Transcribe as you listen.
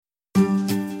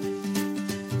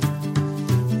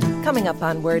Coming up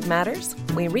on Word Matters,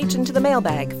 we reach into the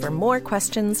mailbag for more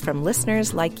questions from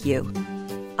listeners like you.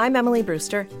 I'm Emily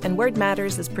Brewster, and Word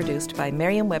Matters is produced by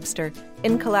Merriam-Webster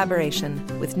in collaboration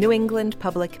with New England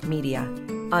Public Media.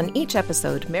 On each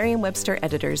episode, Merriam-Webster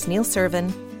editors Neil Servin,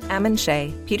 Ammon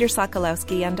Shea, Peter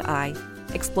Sokolowski, and I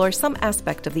explore some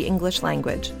aspect of the English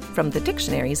language from the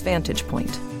dictionary's vantage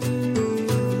point.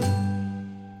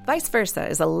 Vice versa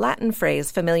is a Latin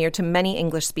phrase familiar to many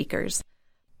English speakers.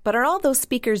 But are all those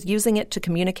speakers using it to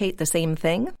communicate the same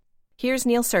thing? Here's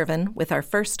Neil Servin with our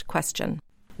first question.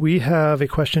 We have a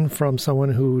question from someone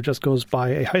who just goes by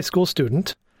a high school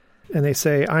student, and they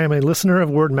say, I am a listener of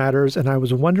Word Matters, and I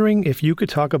was wondering if you could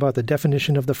talk about the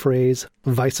definition of the phrase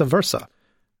vice versa.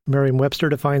 Merriam-Webster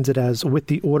defines it as with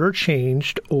the order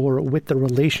changed or with the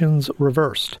relations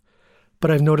reversed.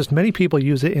 But I've noticed many people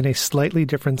use it in a slightly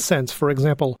different sense. For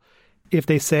example, if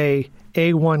they say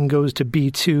A1 goes to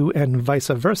B2 and vice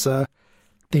versa,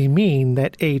 they mean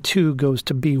that A2 goes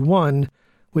to B1,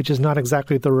 which is not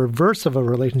exactly the reverse of a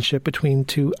relationship between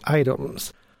two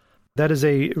items. That is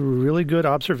a really good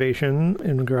observation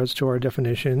in regards to our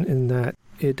definition, in that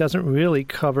it doesn't really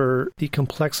cover the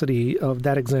complexity of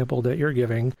that example that you're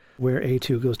giving, where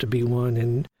A2 goes to B1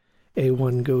 and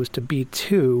A1 goes to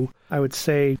B2. I would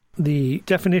say the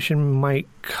definition might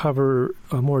cover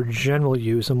a more general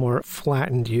use, a more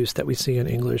flattened use that we see in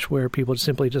English, where people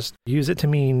simply just use it to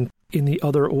mean in the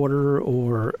other order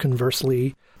or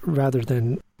conversely, rather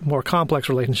than more complex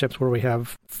relationships where we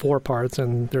have four parts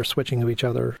and they're switching to each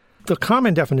other. The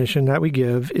common definition that we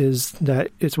give is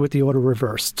that it's with the order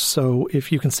reversed. So if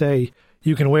you can say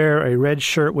you can wear a red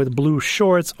shirt with blue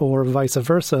shorts or vice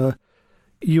versa,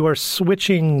 you are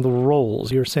switching the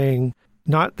roles. You're saying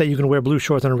not that you can wear blue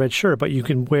shorts and a red shirt, but you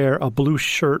can wear a blue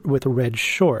shirt with red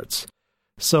shorts.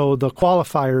 So the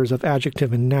qualifiers of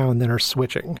adjective and noun then are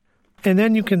switching. And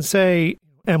then you can say,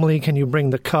 Emily, can you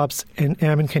bring the cups? And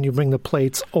Ammon, can you bring the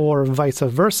plates? Or vice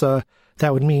versa.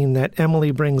 That would mean that Emily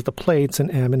brings the plates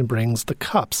and Ammon brings the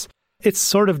cups. It's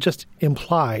sort of just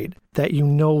implied that you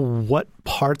know what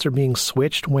parts are being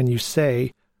switched when you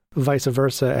say vice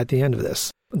versa at the end of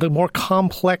this. The more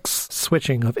complex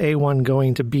switching of A1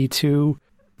 going to B2,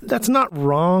 that's not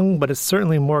wrong, but it's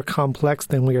certainly more complex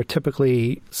than we are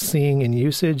typically seeing in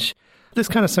usage. This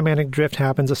kind of semantic drift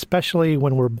happens, especially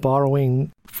when we're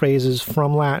borrowing phrases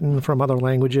from Latin, from other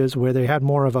languages, where they had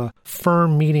more of a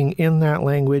firm meaning in that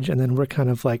language, and then we're kind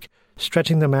of like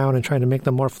stretching them out and trying to make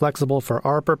them more flexible for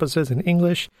our purposes in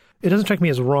English. It doesn't strike me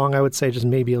as wrong. I would say just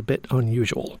maybe a bit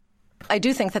unusual. I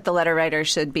do think that the letter writer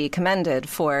should be commended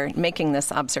for making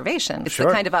this observation. It's Sure.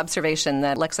 the kind of observation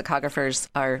that lexicographers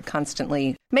are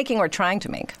constantly making or trying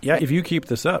to make. Yeah, if you keep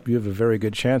this up, you have a very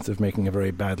good chance of making a very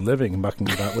bad living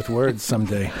mucking about with words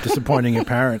someday, disappointing your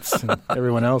parents and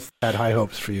everyone else had high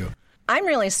hopes for you. I'm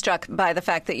really struck by the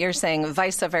fact that you're saying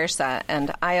vice versa,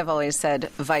 and I have always said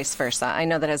vice versa. I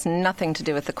know that has nothing to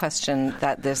do with the question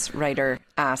that this writer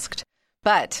asked,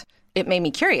 but it made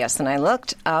me curious, and I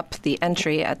looked up the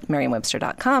entry at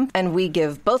Merriam-Webster.com, and we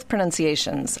give both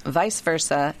pronunciations, vice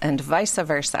versa and vice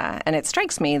versa. And it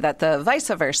strikes me that the vice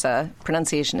versa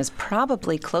pronunciation is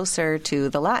probably closer to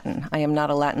the Latin. I am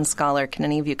not a Latin scholar. Can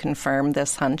any of you confirm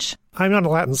this hunch? I'm not a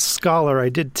Latin scholar. I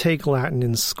did take Latin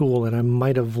in school, and I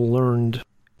might have learned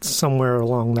somewhere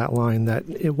along that line that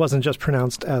it wasn't just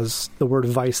pronounced as the word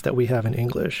vice that we have in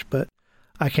English. But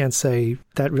I can't say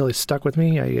that really stuck with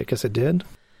me. I guess it did.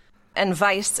 And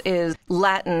vice is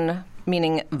Latin,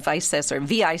 meaning vicis or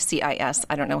vicis.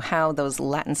 I don't know how those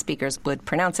Latin speakers would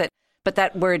pronounce it, but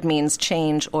that word means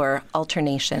change or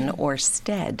alternation or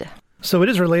stead. So it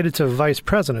is related to vice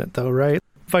president, though, right?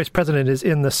 Vice president is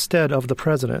in the stead of the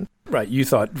president. Right. You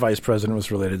thought vice president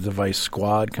was related to vice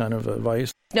squad, kind of a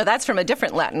vice? No, that's from a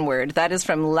different Latin word. That is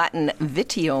from Latin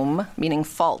vitium, meaning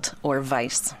fault or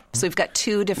vice. So we've got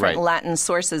two different Latin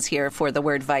sources here for the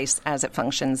word vice as it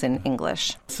functions in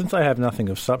English. Since I have nothing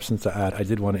of substance to add, I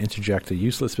did want to interject a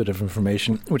useless bit of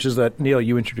information, which is that, Neil,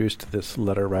 you introduced this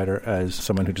letter writer as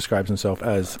someone who describes himself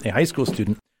as a high school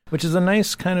student, which is a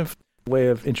nice kind of way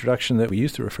of introduction that we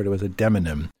used to refer to as a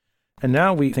demonym. And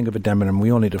now we think of a demonym,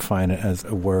 we only define it as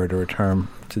a word or a term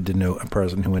to denote a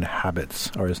person who inhabits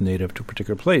or is native to a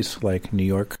particular place, like New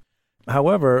York.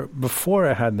 However, before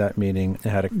it had that meaning, it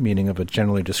had a meaning of a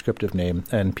generally descriptive name,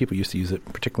 and people used to use it,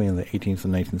 particularly in the 18th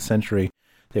and 19th century.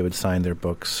 They would sign their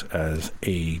books as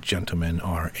a gentleman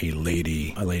or a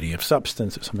lady of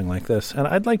substance or something like this. And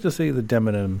I'd like to see the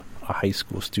demonym, a high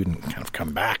school student, kind of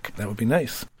come back. That would be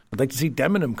nice. I'd like to see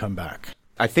demonym come back.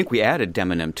 I think we added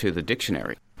demonym to the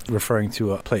dictionary. referring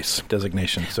to a place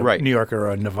designation. So Right. New Yorker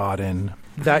or Nevadan.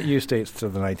 That use dates to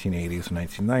the 1980s and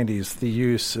 1990s. The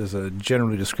use is a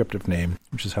generally descriptive name,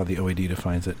 which is how the OED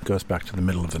defines it. It goes back to the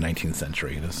middle of the 19th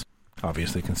century. It is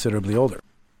obviously considerably older.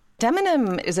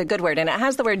 Demonym is a good word, and it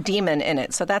has the word demon in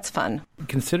it, so that's fun.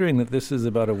 Considering that this is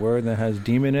about a word that has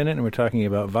demon in it, and we're talking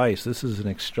about vice, this is an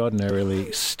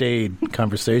extraordinarily staid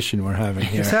conversation we're having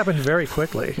here. It's happened very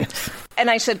quickly. And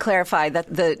I should clarify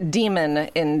that the demon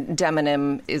in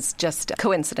demonym is just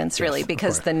coincidence, really, Yes, of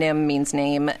because course. the nym means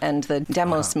name, and the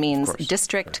demos means course.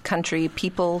 district, country,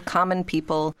 people, common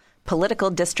people,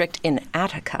 political district in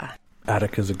Attica.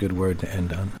 Attica is a good word to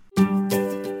end on.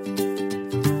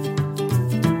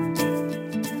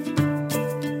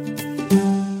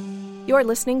 You're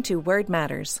listening to Word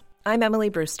Matters. I'm Emily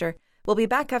Brewster. We'll be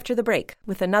back after the break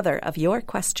with another of your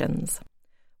questions.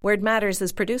 Word Matters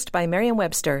is produced by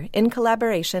Merriam-Webster in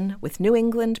collaboration with New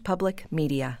England Public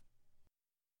Media.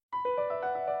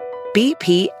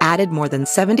 BP added more than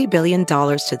 $70 billion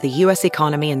to the U.S.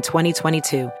 economy in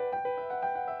 2022.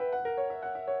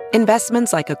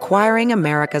 Investments like acquiring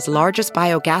America's largest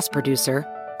biogas producer,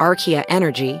 Archaea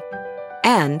Energy,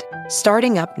 and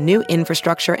starting up new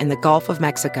infrastructure in the Gulf of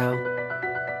Mexico.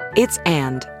 It's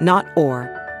and, not or.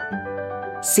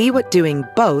 See what doing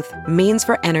both means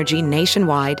for energy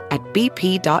nationwide at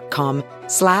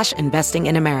bp.com/investing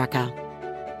in America.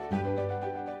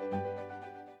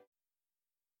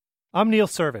 I'm Neil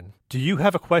Servin. Do you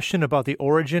have a question about the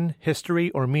origin,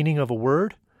 history, or meaning of a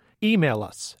word? Email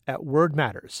us at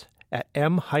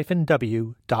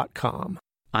wordmatters@m-w.com.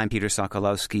 I'm Peter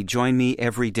Sokolowski. Join me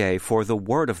every day for the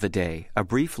Word of the Day, a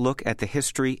brief look at the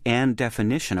history and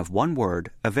definition of one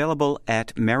word, available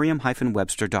at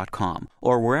merriam-webster.com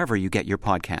or wherever you get your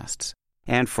podcasts.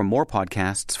 And for more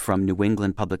podcasts from New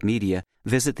England Public Media,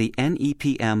 visit the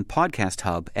NEPM Podcast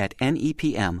Hub at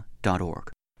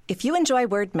nepm.org. If you enjoy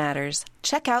Word Matters,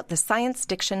 check out the Science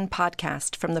Diction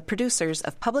podcast from the producers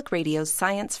of Public Radio's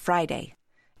Science Friday.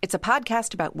 It's a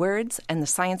podcast about words and the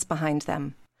science behind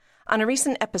them. On a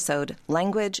recent episode,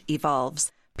 Language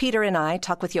Evolves, Peter and I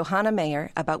talk with Johanna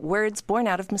Mayer about words born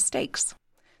out of mistakes.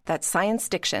 That's Science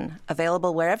Diction,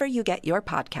 available wherever you get your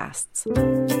podcasts.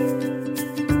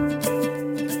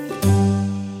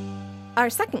 Our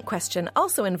second question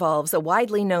also involves a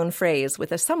widely known phrase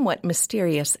with a somewhat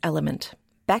mysterious element: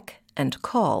 beck and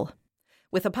call.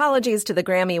 With apologies to the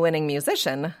Grammy-winning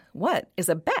musician, what is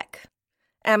a beck?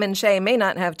 Ammon Shea may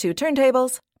not have two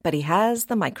turntables, but he has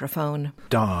the microphone.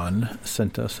 Don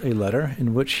sent us a letter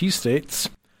in which he states,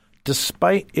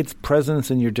 "Despite its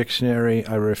presence in your dictionary,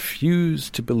 I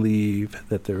refuse to believe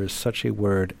that there is such a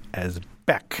word as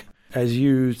beck, as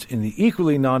used in the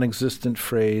equally non-existent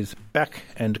phrase beck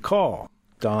and call."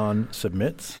 Don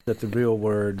submits that the real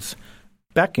words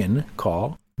beckon,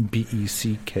 call,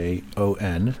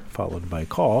 B-E-C-K-O-N, followed by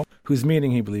call, whose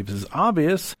meaning he believes is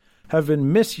obvious, have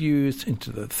been misused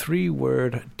into the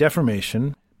three-word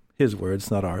deformation, his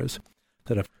words, not ours,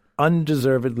 that have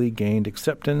undeservedly gained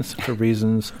acceptance for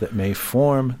reasons that may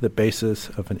form the basis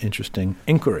of an interesting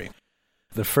inquiry.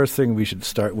 The first thing we should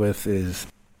start with is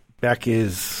beck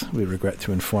is, we regret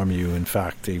to inform you, in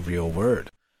fact, a real word.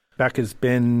 Beck has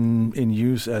been in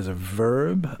use as a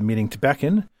verb, meaning to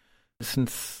beckon,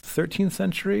 since 13th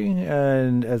century,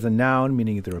 and as a noun,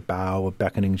 meaning either a bow, a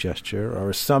beckoning gesture, or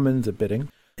a summons, a bidding.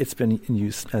 It's been in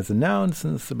use as a noun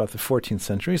since about the 14th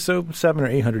century, so 700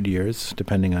 or 800 years,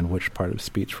 depending on which part of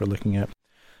speech we're looking at.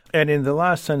 And in the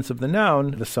last sense of the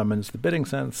noun, the summons, the bidding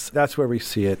sense, that's where we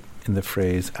see it in the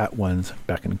phrase at one's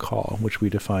beck and call, which we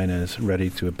define as ready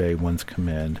to obey one's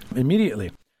command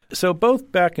immediately. So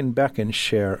both beck and beckon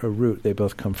share a root. They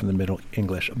both come from the Middle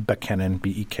English bekennen,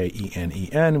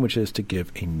 B-E-K-E-N-E-N, which is to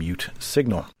give a mute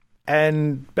signal.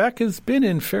 And beck has been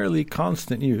in fairly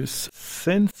constant use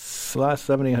since the last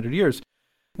 700-800 years.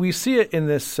 We see it in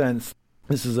this sense.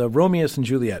 This is a Romeus and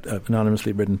Juliet, an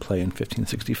anonymously written play in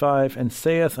 1565, and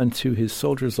saith unto his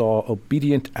soldiers all,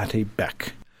 obedient at a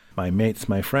beck. My mates,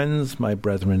 my friends, my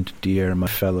brethren dear, my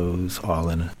fellows all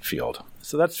in field.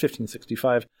 So that's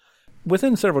 1565.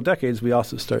 Within several decades, we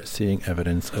also start seeing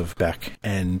evidence of beck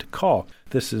and call.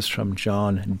 This is from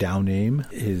John Downame,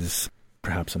 his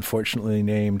perhaps unfortunately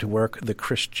named work, The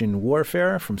Christian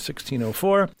Warfare, from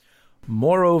 1604.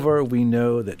 Moreover, we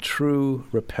know that true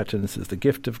repentance is the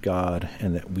gift of God,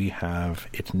 and that we have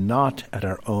it not at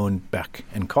our own beck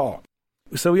and call.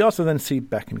 So we also then see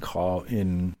beck and call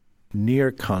in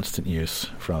near constant use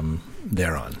from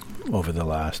there on over the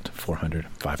last 400,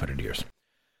 500 years.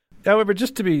 However,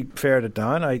 just to be fair to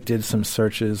Don, I did some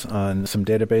searches on some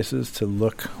databases to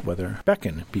look whether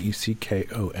beckon,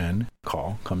 B-E-C-K-O-N,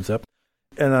 call, comes up.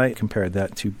 And I compared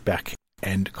that to beck.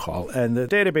 end call. And the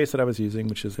database that I was using,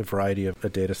 which is a variety of a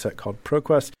data set called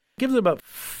ProQuest, gives about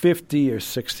 50 or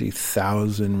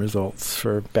 60,000 results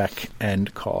for Beck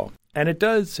end call. And it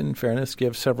does, in fairness,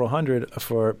 give several hundred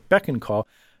for beckon call.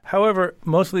 However,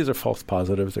 most of these are false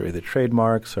positives. They're either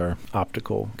trademarks or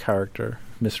optical character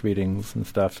misreadings and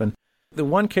stuff. And the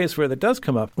one case where that does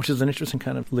come up, which is an interesting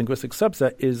kind of linguistic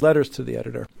subset, is letters to the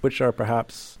editor, which are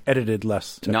perhaps edited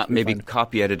less. Not maybe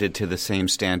copy edited to the same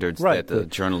standards that the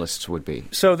journalists would be.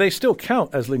 So they still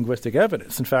count as linguistic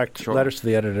evidence. In fact, letters to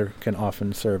the editor can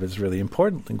often serve as really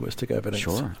important linguistic evidence.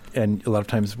 Sure. And a lot of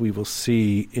times we will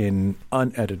see in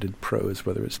unedited prose,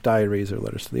 whether it's diaries or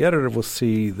letters to the editor, we'll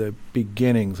see the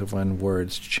beginnings of when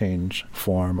words change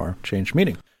form or change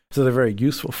meaning. So they're very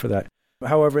useful for that.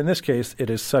 However, in this case,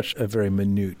 it is such a very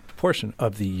minute portion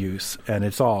of the use, and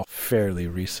it's all fairly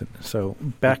recent. So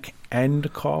Beck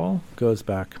end call goes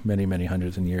back many, many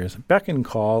hundreds of years. Beckon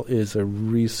call is a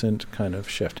recent kind of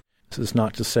shift. This is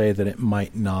not to say that it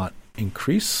might not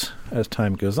increase as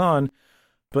time goes on,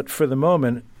 but for the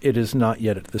moment, it is not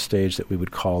yet at the stage that we would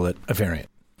call it a variant.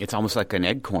 It's almost like an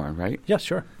eggcorn, right? Yeah,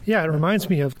 sure. Yeah, it reminds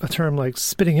me of a term like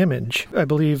spitting image, I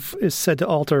believe is said to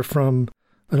alter from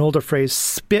an older phrase,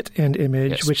 spit and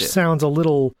image, which sounds a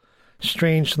little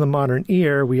strange to the modern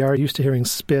ear. We are used to hearing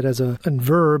spit as a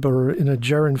verb or in a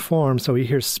gerund form. So we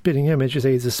hear spitting image, you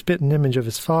say he's a spitting image of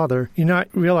his father. You're not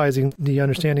realizing the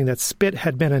understanding that spit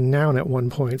had been a noun at one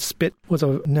point. Spit was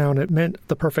a noun that meant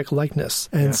the perfect likeness.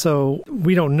 And so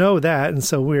we don't know that. And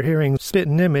so we're hearing spit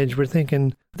and image. We're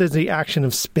thinking there's the action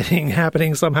of spitting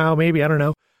happening somehow, maybe, I don't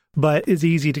know. But it's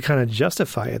easy to kind of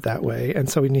justify it that way. And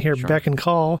so when you hear beckon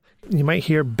call, you might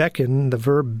hear beckon, the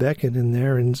verb beckon in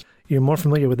there, and you're more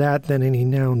familiar with that than any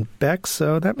noun beck,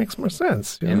 so that makes more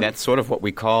sense. And that's sort of what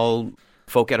we call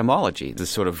folk etymology, the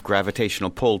sort of gravitational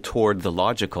pull toward the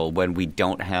logical when we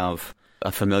don't have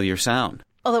a familiar sound.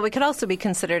 Although it could also be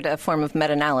considered a form of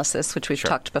meta-analysis, which we've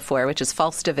talked before, which is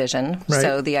false division. Right.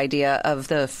 So the idea of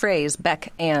the phrase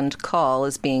beck and call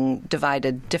is being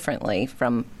divided differently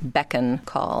from beckon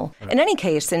call. Right. In any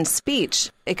case, in speech,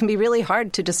 it can be really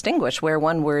hard to distinguish where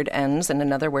one word ends and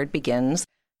another word begins.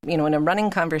 You know, in a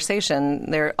running conversation,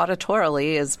 there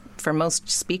auditorily is, for most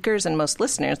speakers and most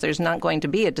listeners, there's not going to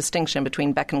be a distinction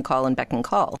between beck and call and beck and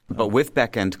call. But with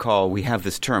beck and call, we have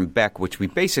this term beck, which we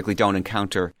basically don't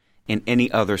encounter in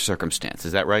any other circumstance.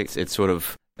 Is that right? It's sort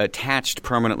of attached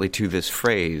permanently to this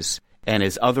phrase and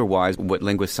is otherwise what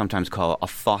linguists sometimes call a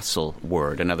fossil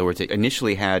word. In other words, it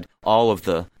initially had all of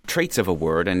the traits of a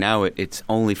word, and now it's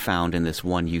only found in this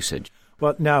one usage.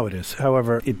 Well, now it is.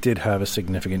 However, it did have a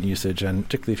significant usage, and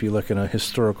particularly if you look in a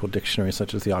historical dictionary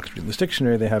such as the Oxford English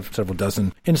Dictionary, they have several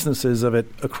dozen instances of it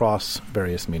across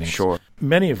various meanings. Sure.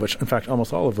 Many of which, in fact,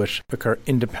 almost all of which, occur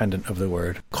independent of the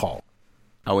word call.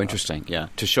 Oh, interesting, yeah.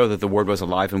 To show that the word was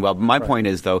alive and well. My point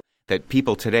is, though, that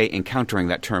people today encountering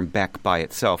that term beck by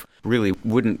itself really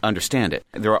wouldn't understand it.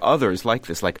 There are others like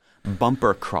this, like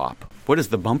bumper crop. What is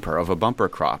the bumper of a bumper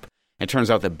crop? It turns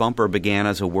out that bumper began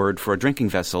as a word for a drinking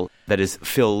vessel that is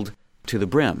filled to the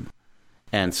brim.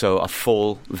 And so a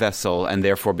full vessel, and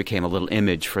therefore became a little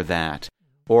image for that.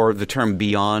 Or the term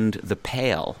beyond the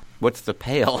pale. What's the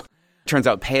pale? Turns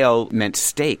out pale meant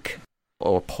stake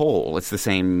or pole. It's the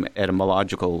same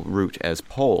etymological root as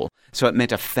pole. So it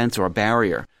meant a fence or a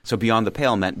barrier. So beyond the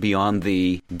pale meant beyond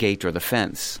the gate or the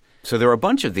fence. So there are a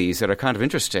bunch of these that are kind of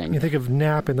interesting. You think of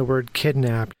nap in the word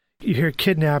kidnap. You hear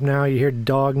kidnap now, you hear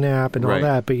dog nap and all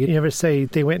that, but you never say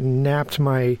they went and napped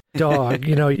my dog.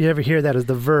 You never hear that as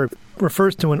the verb. It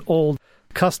refers to an old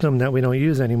custom that we don't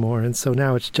use anymore. And so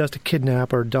now it's just a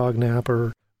kidnap or dog nap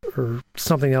or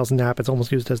something else nap. It's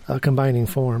almost used as a combining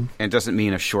form. And doesn't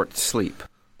mean a short sleep.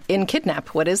 In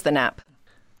kidnap, what is the nap?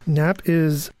 Nap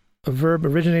is a verb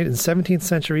originated in 17th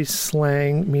century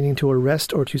slang, meaning to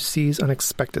arrest or to seize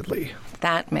unexpectedly.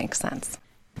 That makes sense.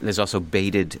 There's also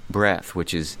bated breath,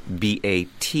 which is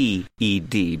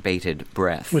B-A-T-E-D, bated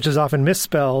breath. Which is often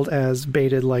misspelled as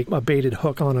baited, like a baited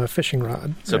hook on a fishing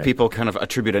rod. So people kind of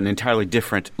attribute an entirely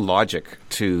different logic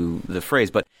to the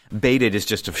phrase, but baited is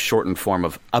just a shortened form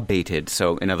of abated,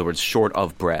 so in other words, short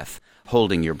of breath,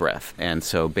 holding your breath. And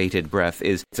so bated breath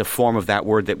it's a form of that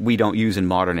word that we don't use in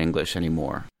modern English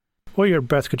anymore. Or your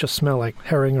breath could just smell like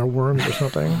herring or worms or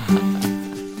something.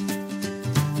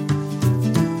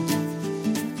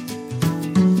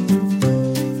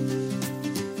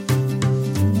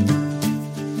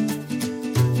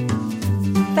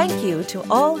 Thank you to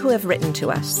all who have written to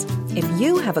us. If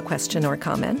you have a question or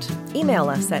comment, email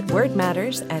us at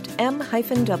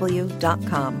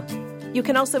wordmatters@m-w.com. You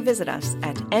can also visit us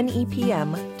at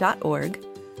nepm.org.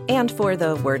 And for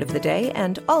the word of the day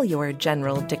and all your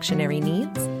general dictionary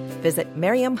needs, visit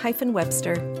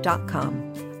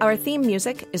merriam-webster.com. Our theme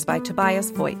music is by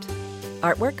Tobias Voigt.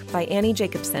 Artwork by Annie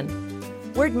Jacobson.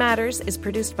 Word Matters is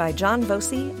produced by John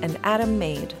Voci and Adam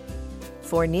Maid.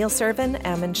 For Neil Servin,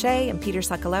 Ammon Shea, and Peter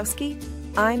Sokolowski,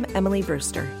 I'm Emily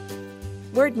Brewster.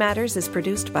 Word Matters is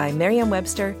produced by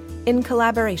Merriam-Webster in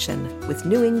collaboration with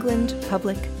New England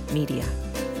Public Media.